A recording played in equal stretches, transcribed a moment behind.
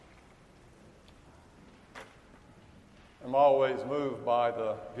I'm always moved by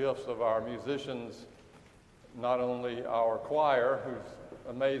the gifts of our musicians, not only our choir, who's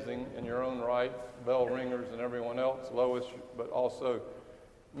amazing in your own right, bell ringers and everyone else, Lois, but also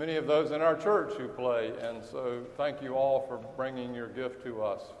many of those in our church who play. And so thank you all for bringing your gift to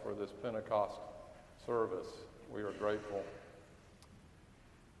us for this Pentecost service. We are grateful.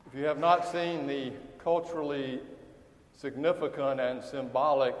 If you have not seen the culturally significant and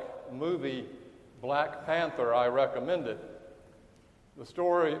symbolic movie Black Panther, I recommend it. The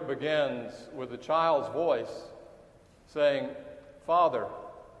story begins with a child's voice saying, "Father,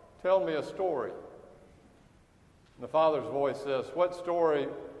 tell me a story." And the father's voice says, "What story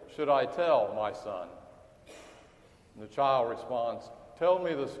should I tell, my son?" And the child responds, "Tell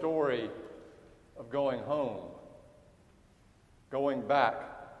me the story of going home, going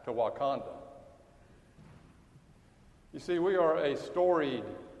back to Wakanda." You see, we are a storied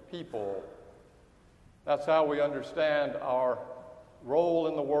people. That's how we understand our role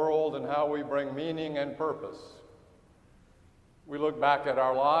in the world and how we bring meaning and purpose. We look back at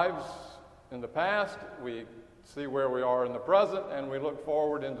our lives in the past, we see where we are in the present, and we look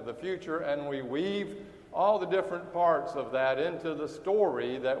forward into the future, and we weave all the different parts of that into the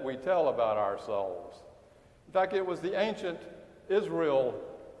story that we tell about ourselves. In fact, it was the ancient Israel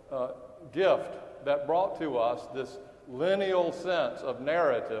gift that brought to us this lineal sense of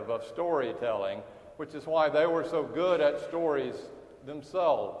narrative, of storytelling, which is why they were so good at stories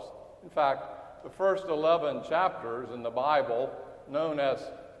themselves. In fact, the first 11 chapters in the Bible, known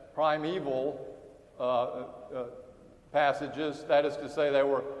as primeval passages, that is to say they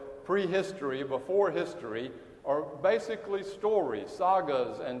were prehistory, before history, are basically stories,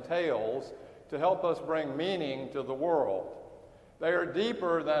 sagas and tales to help us bring meaning to the world. They are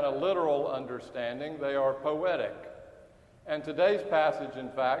deeper than a literal understanding. They are poetic. And today's passage, in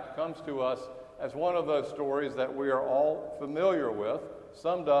fact, comes to us as one of those stories that we are all familiar with,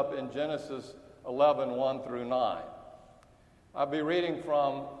 summed up in Genesis 11, 1 through 9. I'll be reading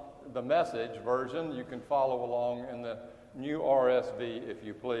from the Message version. You can follow along in the New RSV, if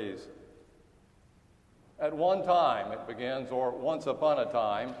you please. At one time, it begins, or once upon a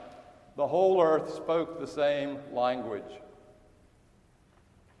time, the whole earth spoke the same language.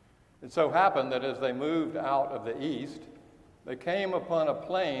 It so happened that as they moved out of the east, they came upon a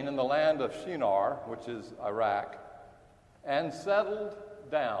plain in the land of Shinar, which is Iraq, and settled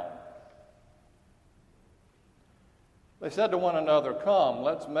down. They said to one another, "Come,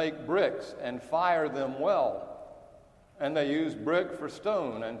 let's make bricks and fire them well." And they used brick for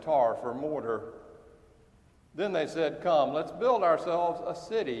stone and tar for mortar. Then they said, "Come, let's build ourselves a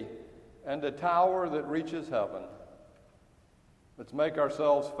city and a tower that reaches heaven. Let's make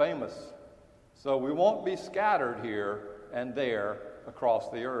ourselves famous so we won't be scattered here and there across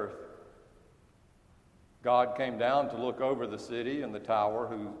the earth." God came down to look over the city and the tower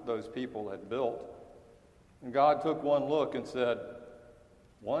who those people had built. And God took one look and said,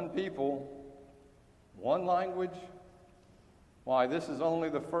 "One people, one language? Why, this is only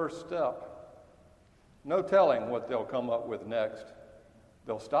the first step. No telling what they'll come up with next.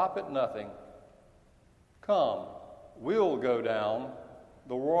 They'll stop at nothing. Come, we'll go down,"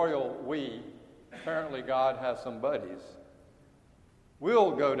 the royal we. Apparently God has some buddies.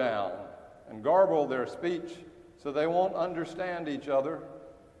 "We'll go down and garble their speech so they won't understand each other."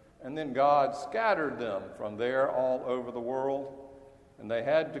 And then God scattered them from there all over the world, and they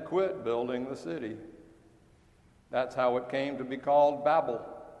had to quit building the city. That's how it came to be called Babel,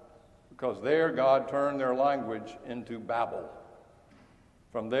 because there God turned their language into Babel.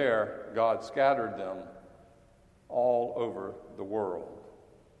 From there, God scattered them all over the world.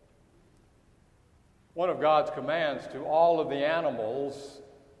 One of God's commands to all of the animals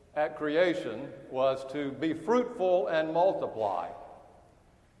at creation was to be fruitful and multiply.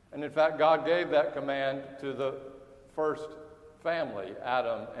 And in fact, God gave that command to the first family,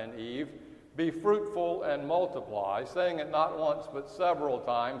 Adam and Eve, "Be fruitful and multiply," saying it not once but several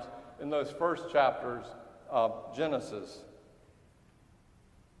times in those first chapters of Genesis.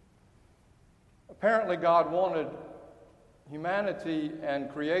 Apparently, God wanted humanity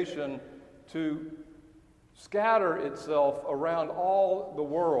and creation to scatter itself around all the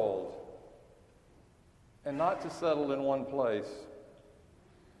world and not to settle in one place.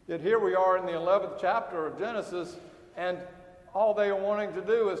 Yet here we are in the 11th chapter of Genesis, and all they are wanting to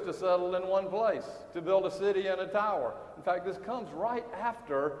do is to settle in one place, to build a city and a tower. In fact, this comes right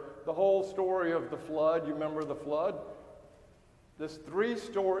after the whole story of the flood. You remember the flood? This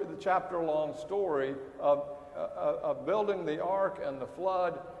chapter-long story of building the ark and the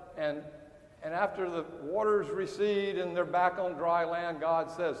flood, and after the waters recede and they're back on dry land, God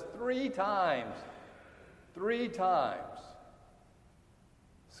says 3 times, 3 times.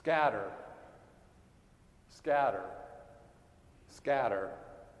 Scatter, scatter, scatter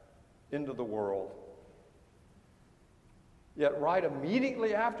into the world. Yet right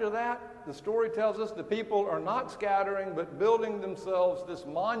immediately after that, the story tells us the people are not scattering, but building themselves this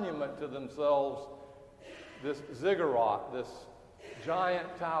monument to themselves, this ziggurat, this giant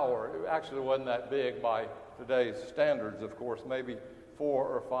tower. It actually wasn't that big by today's standards, of course, maybe 4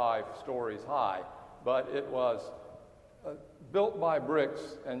 or 5 stories high, but it was built by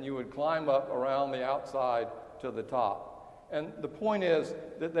bricks, and you would climb up around the outside to the top. And the point is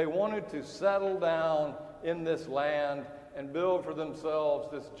that they wanted to settle down in this land and build for themselves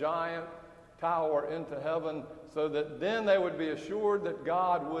this giant tower into heaven, so that then they would be assured that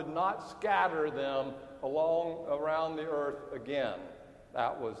God would not scatter them around the earth again.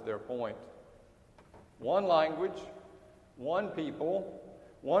 That was their point. One language, one people,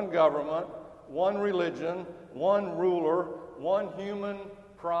 one government, one religion, one ruler, one human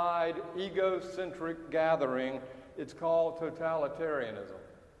pride, egocentric gathering. It's called totalitarianism.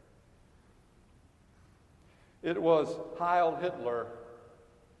 It was Heil Hitler,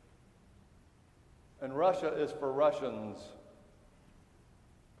 and Russia is for Russians,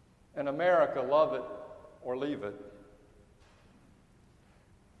 and America, love it or leave it.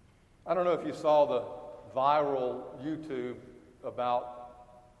 I don't know if you saw the viral YouTube about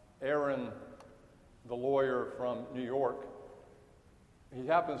Aaron, the lawyer from New York. He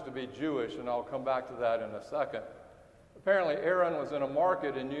happens to be Jewish, and I'll come back to that in a second. Apparently, Aaron was in a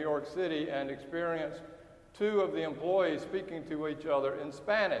market in New York City and experienced 2 of the employees speaking to each other in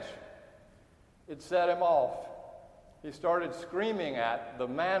Spanish. It set him off. He started screaming at the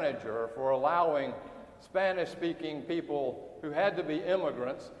manager for allowing Spanish-speaking people who had to be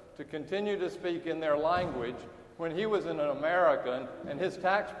immigrants to continue to speak in their language when he was an American and his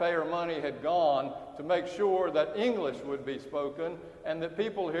taxpayer money had gone to make sure that English would be spoken and that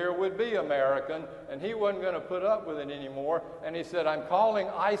people here would be American, and he wasn't going to put up with it anymore. And he said, "I'm calling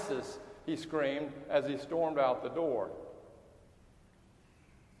ISIS," he screamed as he stormed out the door.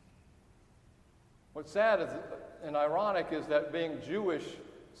 What's sad and ironic is that being Jewish,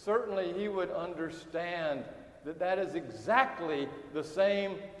 certainly he would understand that that is exactly the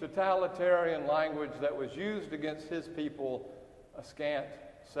same totalitarian language that was used against his people a scant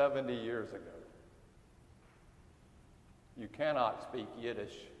 70 years ago. You cannot speak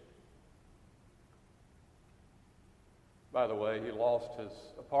Yiddish. By the way, he lost his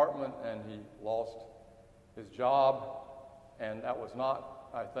apartment and he lost his job, and that was not,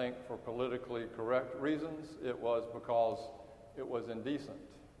 I think, for politically correct reasons. It was because it was indecent.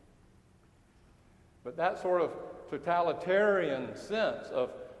 But that sort of totalitarian sense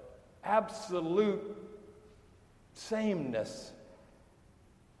of absolute sameness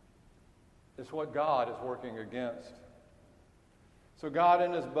is what God is working against. So God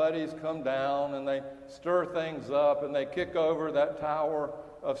and his buddies come down and they stir things up and they kick over that tower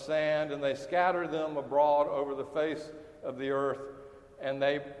of sand and they scatter them abroad over the face of the earth, and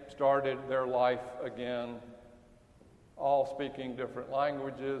they started their life again, all speaking different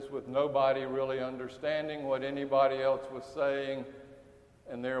languages with nobody really understanding what anybody else was saying,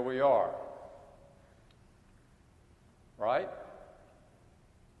 and there we are. Right?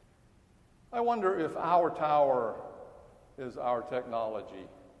 I wonder if our tower is our technology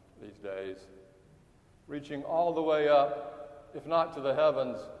these days, reaching all the way up, if not to the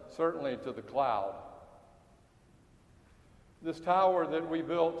heavens, certainly to the cloud. This tower that we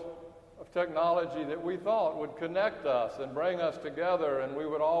built of technology that we thought would connect us and bring us together, and we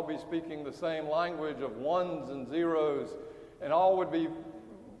would all be speaking the same language of ones and zeros, and all would be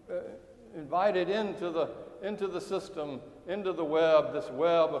invited into the system, into the web. This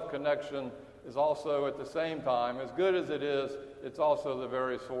web of connection is also at the same time, as good as it is, it's also the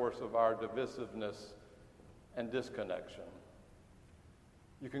very source of our divisiveness and disconnection.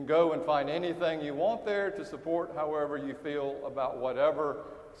 You can go and find anything you want there to support however you feel about whatever,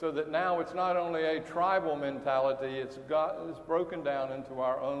 so that now it's not only a tribal mentality, it's broken down into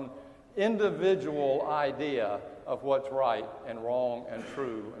our own individual idea of what's right and wrong and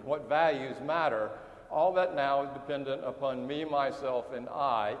true and what values matter. All that now is dependent upon me, myself, and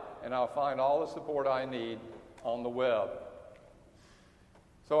I'll find all the support I need on the web.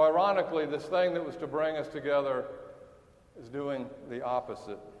 So ironically, this thing that was to bring us together is doing the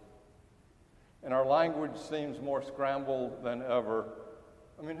opposite. And our language seems more scrambled than ever.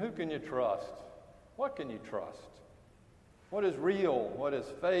 I mean, who can you trust? What can you trust? What is real? What is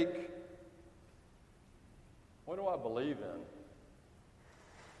fake? What do I believe in?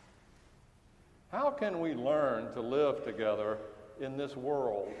 How can we learn to live together in this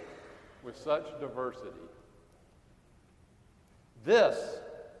world with such diversity? This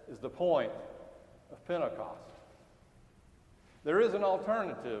is the point of Pentecost. There is an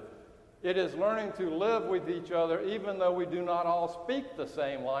alternative. It is learning to live with each other even though we do not all speak the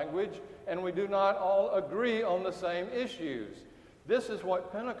same language and we do not all agree on the same issues. This is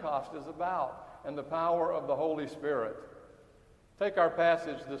what Pentecost is about and the power of the Holy Spirit. Take our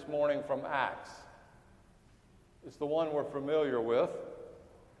passage this morning from Acts. It's the one we're familiar with.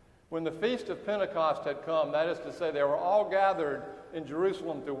 When the Feast of Pentecost had come, that is to say, they were all gathered in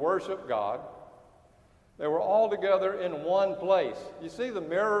Jerusalem to worship God. They were all together in one place. You see the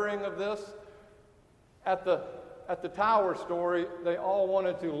mirroring of this? At the tower story, they all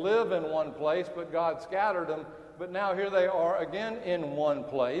wanted to live in one place, but God scattered them. But now here they are again in one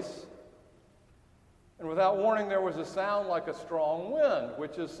place. And without warning, there was a sound like a strong wind,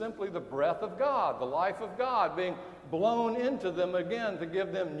 which is simply the breath of God, the life of God, being blown into them again to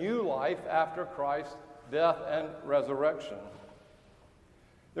give them new life after Christ's death and resurrection.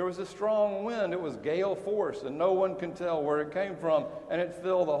 There was a strong wind. It was gale force, and no one can tell where it came from, and it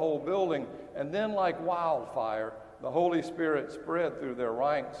filled the whole building. And then, like wildfire, the Holy Spirit spread through their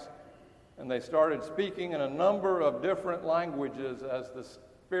ranks, and they started speaking in a number of different languages as the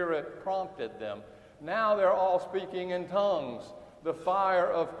Spirit prompted them. Now they're all speaking in tongues, the fire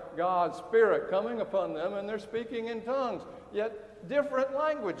of God's Spirit coming upon them, and they're speaking in tongues, yet different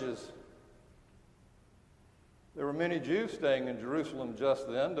languages. There were many Jews staying in Jerusalem just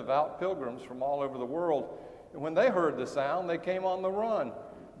then, devout pilgrims from all over the world. And when they heard the sound, they came on the run.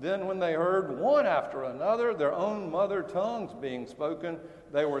 Then when they heard one after another their own mother tongues being spoken,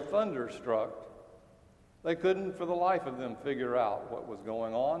 they were thunderstruck. They couldn't for the life of them figure out what was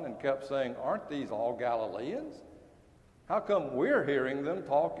going on and kept saying, "Aren't these all Galileans? How come we're hearing them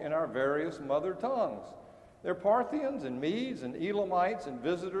talk in our various mother tongues? They're Parthians and Medes and Elamites and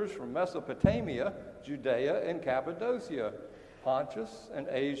visitors from Mesopotamia, Judea and Cappadocia, Pontus and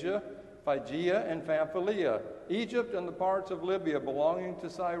Asia, Phrygia and Pamphylia, Egypt and the parts of Libya belonging to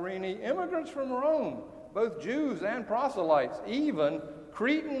Cyrene, immigrants from Rome, both Jews and proselytes, even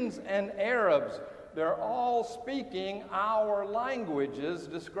Cretans and Arabs. They're all speaking our languages,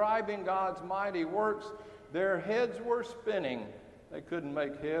 describing God's mighty works. Their heads were spinning. They couldn't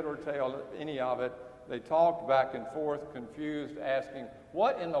make head or tail of any of it. They talked back and forth, confused, asking,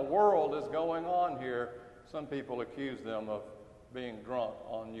 what in the world is going on here? Some people accused them of being drunk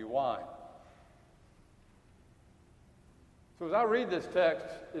on new wine. So as I read this text,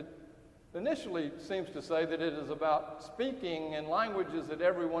 it initially seems to say that it is about speaking in languages that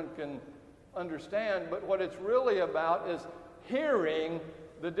everyone can understand, but what it's really about is hearing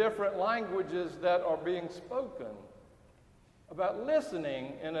the different languages that are being spoken, about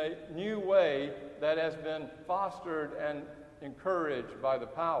listening in a new way that has been fostered and encouraged by the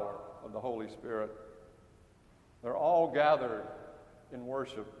power of the Holy Spirit. They're all gathered in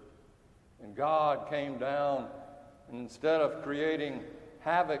worship, and God came down, and instead of creating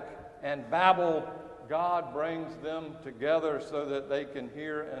havoc and babble, God brings them together so that they can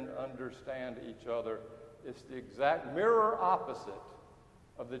hear and understand each other. It's the exact mirror opposite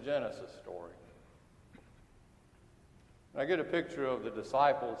of the Genesis story. And I get a picture of the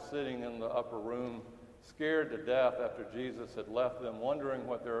disciples sitting in the upper room, scared to death after Jesus had left them, wondering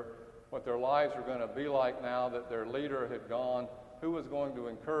what their lives were going to be like now that their leader had gone, who was going to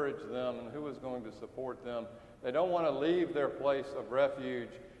encourage them and who was going to support them. They don't want to leave their place of refuge.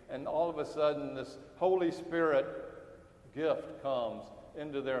 And all of a sudden, this Holy Spirit gift comes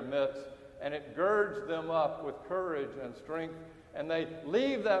into their midst, and it girds them up with courage and strength. And they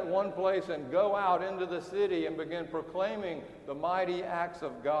leave that one place and go out into the city and begin proclaiming the mighty acts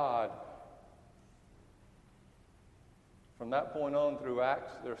of God. From that point on through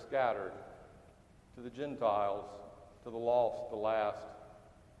Acts, they're scattered to the Gentiles, to the lost, the last,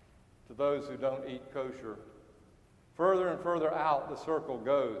 to those who don't eat kosher. Further and further out, the circle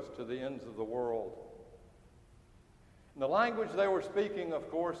goes to the ends of the world. And the language they were speaking,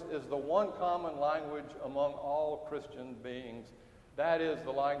 of course, is the one common language among all Christian beings. That is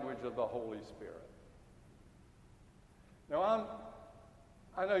the language of the Holy Spirit. Now,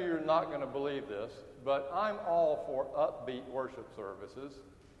 I know you're not going to believe this, but I'm all for upbeat worship services.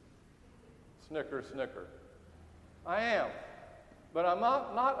 Snicker, snicker. I am. But I'm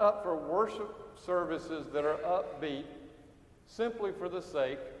not up for worship services that are upbeat simply for the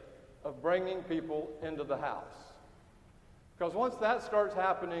sake of bringing people into the house. Because once that starts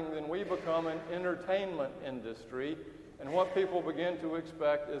happening, then we become an entertainment industry, and what people begin to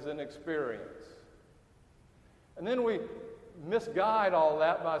expect is an experience. And then we misguide all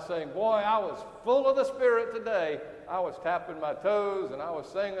that by saying, boy, I was full of the Spirit today. I was tapping my toes and I was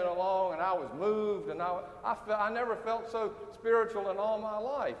singing along and I was moved and I never felt so spiritual in all my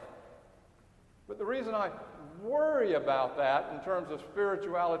life. But the reason I worry about that in terms of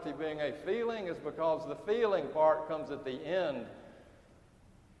spirituality being a feeling is because the feeling part comes at the end.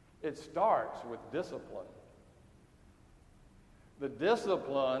 It starts with discipline. The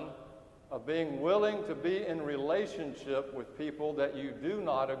discipline of being willing to be in relationship with people that you do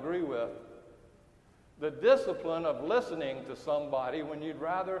not agree with. The discipline of listening to somebody when you'd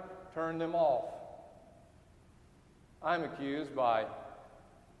rather turn them off. I'm accused by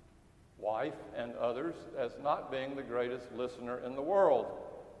wife and others as not being the greatest listener in the world.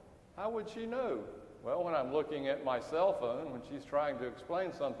 How would she know? Well, when I'm looking at my cell phone, when she's trying to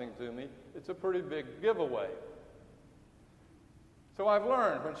explain something to me, it's a pretty big giveaway. So I've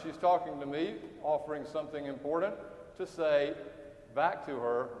learned when she's talking to me, offering something important, to say back to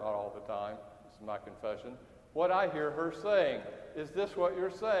her, not all the time, this is my confession, what I hear her saying. Is this what you're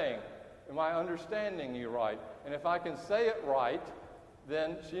saying? Am I understanding you right? And if I can say it right,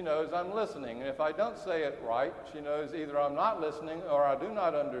 then she knows I'm listening. And if I don't say it right, she knows either I'm not listening or I do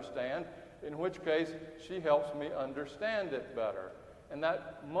not understand, in which case she helps me understand it better. And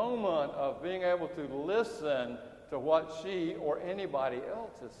that moment of being able to listen to what she or anybody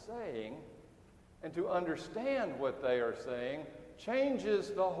else is saying and to understand what they are saying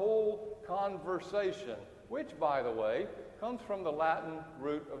changes the whole conversation, which, by the way, comes from the Latin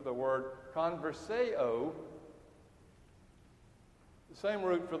root of the word converseo, the same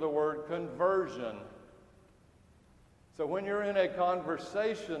root for the word conversion. So when you're in a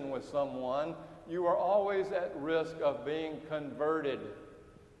conversation with someone, you are always at risk of being converted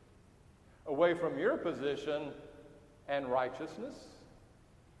away from your position and righteousness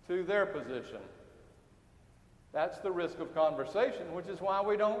to their position. That's the risk of conversation, which is why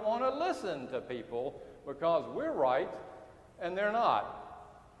we don't want to listen to people, because we're right and they're not.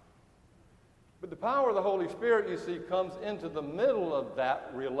 But the power of the Holy Spirit, you see, comes into the middle of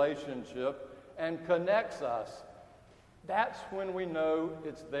that relationship and connects us. That's when we know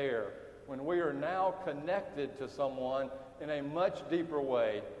it's there, when we are now connected to someone in a much deeper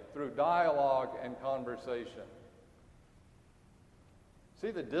way through dialogue and conversation. See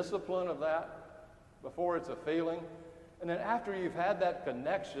the discipline of that before it's a feeling? And then after you've had that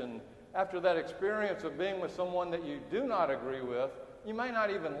connection, after that experience of being with someone that you do not agree with, you may not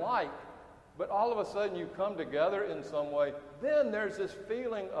even like, but all of a sudden you come together in some way, then there's this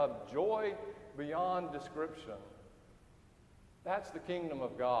feeling of joy beyond description. That's the kingdom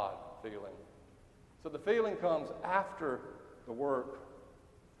of God feeling. So the feeling comes after the work.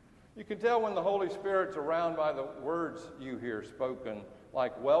 You can tell when the Holy Spirit's around by the words you hear spoken,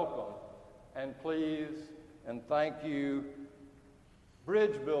 like welcome and please and thank you,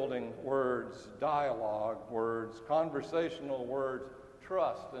 bridge-building words, dialogue words, conversational words,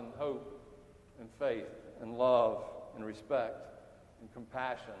 trust and hope and faith and love and respect and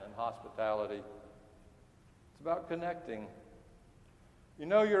compassion and hospitality. It's about connecting. You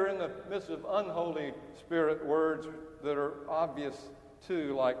know you're in the midst of unholy spirit words that are obvious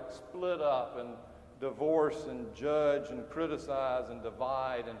too, like split up and divorce and judge and criticize and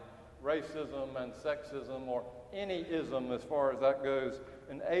divide and racism and sexism, or any ism as far as that goes,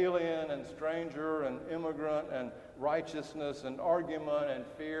 and alien and stranger and immigrant and righteousness and argument and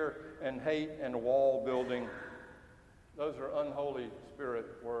fear and hate and wall building. Those are unholy spirit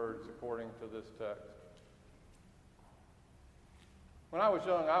words according to this text. When I was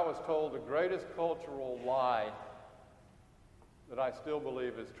young, I was told the greatest cultural lie that I still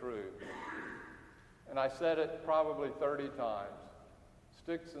believe is true. And I said it probably 30 times.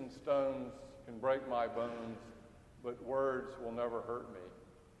 Sticks and stones can break my bones, but words will never hurt me.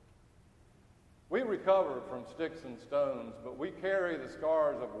 We recover from sticks and stones, but we carry the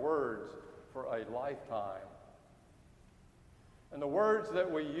scars of words for a lifetime. And the words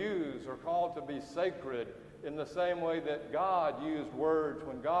that we use are called to be sacred in the same way that God used words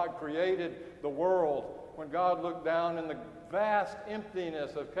when God created the world, when God looked down in the vast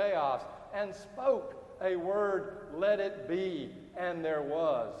emptiness of chaos and spoke a word, let it be, and there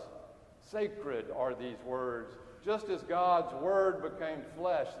was. Sacred are these words. Just as God's word became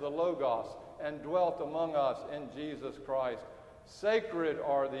flesh, the Logos, and dwelt among us in Jesus Christ. Sacred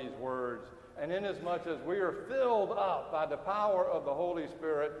are these words. And inasmuch as we are filled up by the power of the Holy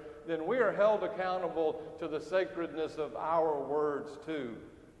Spirit, then we are held accountable to the sacredness of our words too.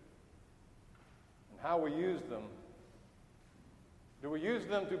 And how we use them. Do we use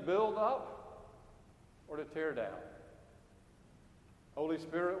them to build up or to tear down? Holy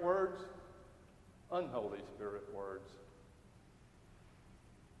Spirit words, unholy Spirit words.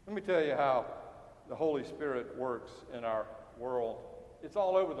 Let me tell you how the Holy Spirit works in our world. It's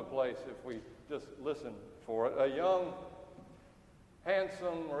all over the place if we just listen for it. A young,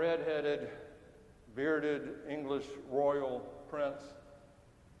 handsome, red-headed, bearded English royal prince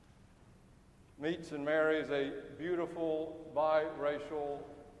meets and marries a beautiful, biracial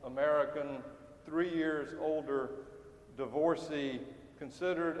American, 3 years older divorcee,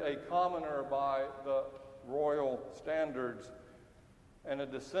 considered a commoner by the royal standards and a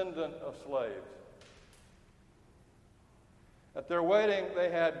descendant of slaves. At their wedding, they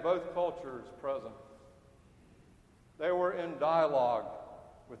had both cultures present. They were in dialogue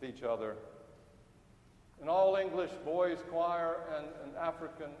with each other. An all-English boys' choir and an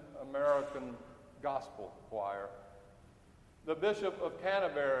African-American gospel choir. The Bishop of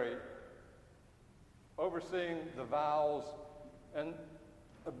Canterbury overseeing the vows, and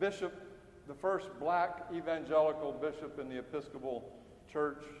a bishop, the first black evangelical bishop in the Episcopal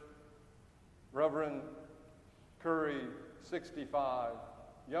Church, Reverend Curry, 65,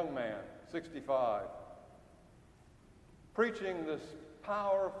 young man, 65, preaching this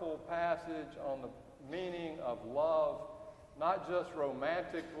powerful passage on the meaning of love, not just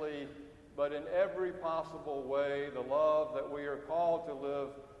romantically, but in every possible way, the love that we are called to live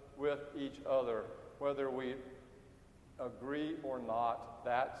with each other, whether we agree or not.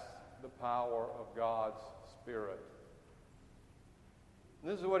 That's the power of God's Spirit.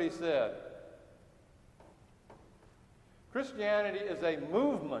 And this is what he said. Christianity is a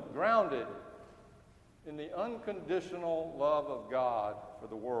movement grounded in the unconditional love of God for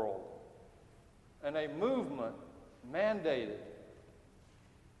the world, and a movement mandated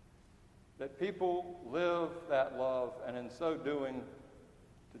that people live that love, and in so doing,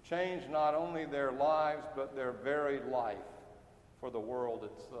 to change not only their lives, but their very life for the world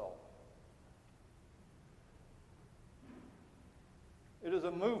itself. It is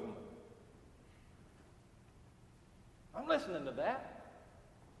a movement. I'm listening to that.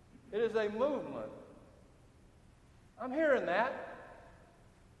 It is a movement. I'm hearing that.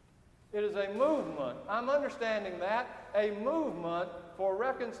 It is a movement. I'm understanding that. A movement for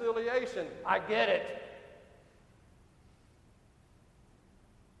reconciliation. I get it.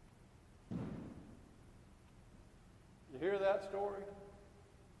 You hear that story?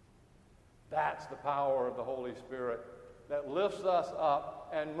 That's the power of the Holy Spirit that lifts us up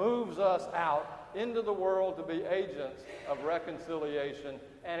and moves us out into the world to be agents of reconciliation.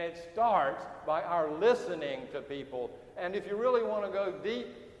 And it starts by our listening to people. And if you really want to go deep,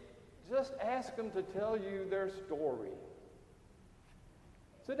 just ask them to tell you their story.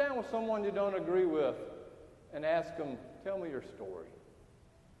 Sit down with someone you don't agree with and ask them, tell me your story.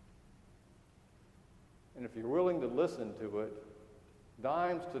 And if you're willing to listen to it,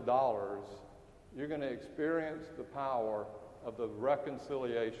 dimes to dollars, you're going to experience the power of the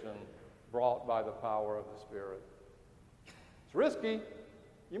reconciliation brought by the power of the Spirit. It's risky.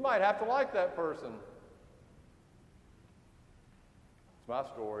 You might have to like that person. It's my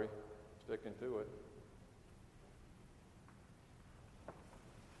story. Sticking to it.